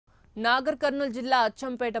నాగర్ కర్నూలు జిల్లా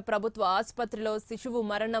అచ్చంపేట ప్రభుత్వ ఆసుపత్రిలో శిశువు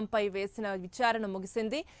మరణంపై వేసిన విచారణ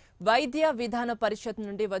ముగిసింది. వైద్య విధాన పరిషత్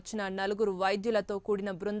నుండి వచ్చిన 4 వైద్యులతో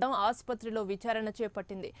కూడిన బృందం ఆసుపత్రిలో విచారణ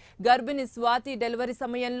చేపట్టింది. గర్భిణి స్వాతి డెలివరీ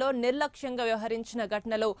సమయంలో నిర్లక్ష్యంగా వ్యవహరించిన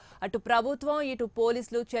ఘటనలో అటు ప్రభుత్వం ఇటు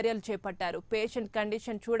పోలీసులు చర్యలు చేపట్టారు. పేషెంట్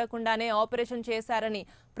కండిషన్ చూడకుండానే ఆపరేషన్ చేశారని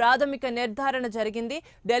ప్రాథమిక నిర్ధారణ జరిగింది.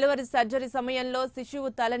 డెలివరీ సర్జరీ సమయంలో శిశువు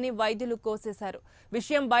తలని వైద్యులు కోసేశారు.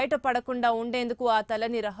 విషయం బయట పడకుండా ఉండేందుకు ఆ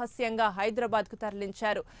తలని రహస్యంగా హైదరాబాద్కు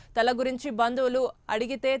తరలించారు. తల గురించి బంధువులు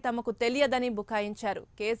అడిగితే తమకు తెలియదని బుకాయించారు.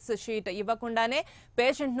 కేసు షీట్ ఇవ్వకుండానే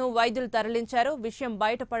పేషెంట్ను వైద్యులు తరలించారు. విషయం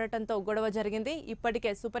బయటపడటంతో గొడవ జరిగింది.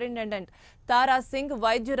 ఇప్పటికే సూపరింటెండెంట్ తారా సింగ్,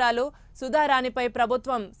 వైద్యురాలు సుధారాణిపై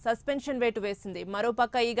ప్రభుత్వం సస్పెన్షన్ వేటు వేసింది.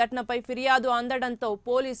 మరోపక్క ఈ ఘటనపై ఫిర్యాదు అందడంతో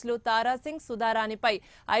పోలీసులు తారా సింగ్, సుధారాణిపై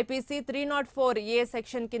ఐపీసీ 304A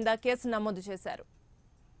సెక్షన్ కింద కేసు నమోదు చేశారు.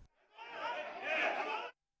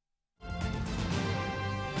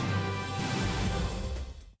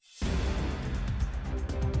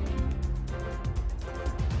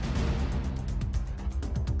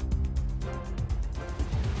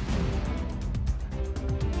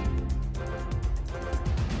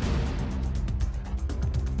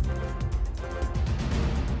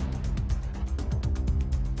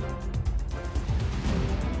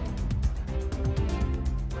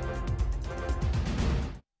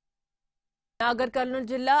 నాగర్ కర్నూలు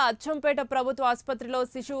జిల్లా అచ్చంపేట ప్రభుత్వ ఆసుపత్రిలో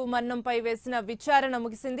శిశువు మరణంపై వేసిన విచారణ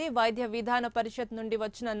ముగిసింది. వైద్య విధాన పరిషత్ నుండి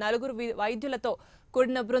వచ్చిన 4 వైద్యులతో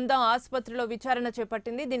కూడిన బృందం ఆసుపత్రిలో విచారణ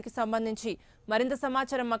చేపట్టింది. దీనికి సంబంధించి మరింత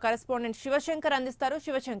సమాచారం మా కరెస్పాండెంట్ శివశంకర్ అందిస్తారు.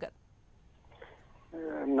 శివశంకర్.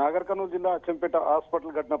 నాగర్ కర్నూలు జిల్లా అచ్చంపేట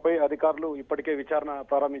హాస్పిటల్ ఘటనపై అధికారులు ఇప్పటికే విచారణ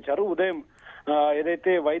ప్రారంభించారు. ఉదయం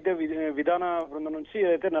ఏదైతే వైద్య విధాన బృందం నుంచి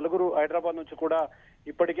ఏదైతే 4 హైదరాబాద్ నుంచి కూడా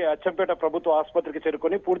ఇప్పటికే అచ్చంపేట ప్రభుత్వ ఆసుపత్రికి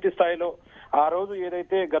చేరుకొని పూర్తి స్థాయిలో ఆ రోజు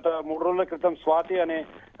ఏదైతే గత 3 రోజుల క్రితం స్వాతి అనే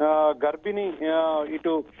గర్భిణి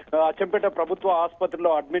ఇటు అచ్చంపేట ప్రభుత్వ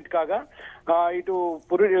ఆసుపత్రిలో అడ్మిట్ కాగా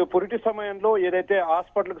పురిటి సమయంలో ఏదైతే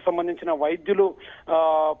హాస్పిటల్ కు సంబంధించిన వైద్యులు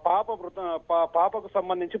పాపకు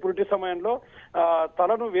సంబంధించి పురిటి సమయంలో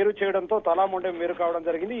తలను వేరు చేయడంతో తల మొండెం వేరు కావడం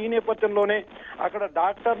జరిగింది. ఈ నేపథ్యంలోనే అక్కడ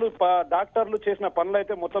డాక్టర్లు చేసిన పనులు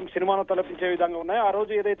అయితే మొత్తం సినిమాను తలపించే విధంగా ఉన్నాయి. ఆ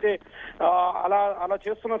రోజు ఏదైతే అలా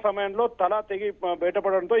చేస్తున్న సమయంలో తల తెగి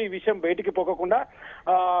బయటపడడంతో ఈ విషయం బయటికి పోకుండా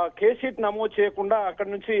కేస్ షీట్ నమోదు చేయకుండా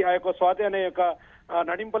అక్కడి నుంచి ఆ యొక్క స్వాతి అనే యొక్క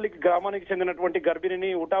నడింపల్లి గ్రామానికి చెందినటువంటి గర్భిణిని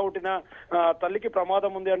ఉటావుటిన తల్లికి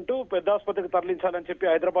ప్రమాదం ఉంది అంటూ పెద్ద ఆసుపత్రికి తరలించాలని చెప్పి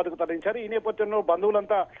హైదరాబాద్ కు తరలించారు. ఈ నేపథ్యంలో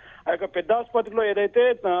బంధువులంతా ఆ యొక్క పెద్ద ఆసుపత్రిలో ఏదైతే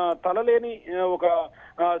తలలేని ఒక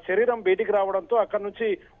శరీరం బయటికి రావడంతో అక్కడి నుంచి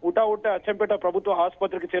ఉటావుట అచ్చంపేట ప్రభుత్వ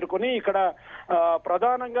ఆసుపత్రికి చేరుకొని ఇక్కడ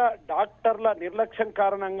ప్రధానంగా డాక్టర్ల నిర్లక్ష్యం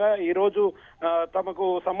కారణంగా ఈ రోజు తమకు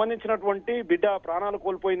సంబంధించినటువంటి బిడ్డ ప్రాణాలు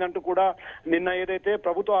కోల్పోయిందంటూ కూడా నిన్న ఏదైతే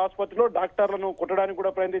ప్రభుత్వ ఆసుపత్రిలో డాక్టర్లను కొట్టడానికి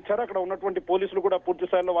కూడా ప్రయత్నించారో అక్కడ ఉన్నటువంటి పోలీసులు కూడా పూర్తి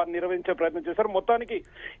స్థాయిలో వారిని నిర్వహించే ప్రయత్నం చేశారు. మొత్తానికి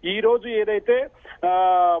ఈ రోజు ఏదైతే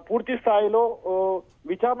పూర్తి స్థాయిలో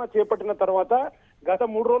విచారణ చేపట్టిన తర్వాత గత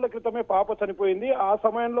 3 రోజుల క్రితమే పాప చనిపోయింది. ఆ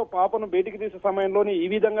సమయంలో పాపను బయటికి తీసే సమయంలోనే ఈ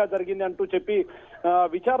విధంగా జరిగింది అంటూ చెప్పి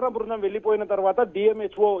విచారణ బృందం వెళ్లిపోయిన తర్వాత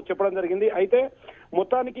డిఎంహెచ్ఓ చెప్పడం జరిగింది. అయితే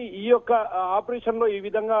మొత్తానికి ఈ యొక్క ఆపరేషన్ లో ఈ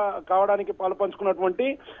విధంగా కావడానికి పాల్పంచుకున్నటువంటి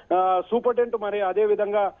సూపరింటెండెంట్ మరి అదే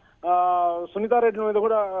విధంగా సునీతారెడ్డి మీద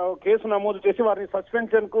కూడా కేసు నమోదు చేసి వారిని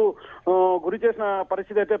సస్పెన్షన్ కు గురి చేసిన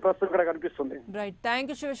పరిస్థితి అయితే ప్రస్తుతం ఇక్కడ కనిపిస్తుంది. Right,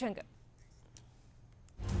 thank you Shivshankar.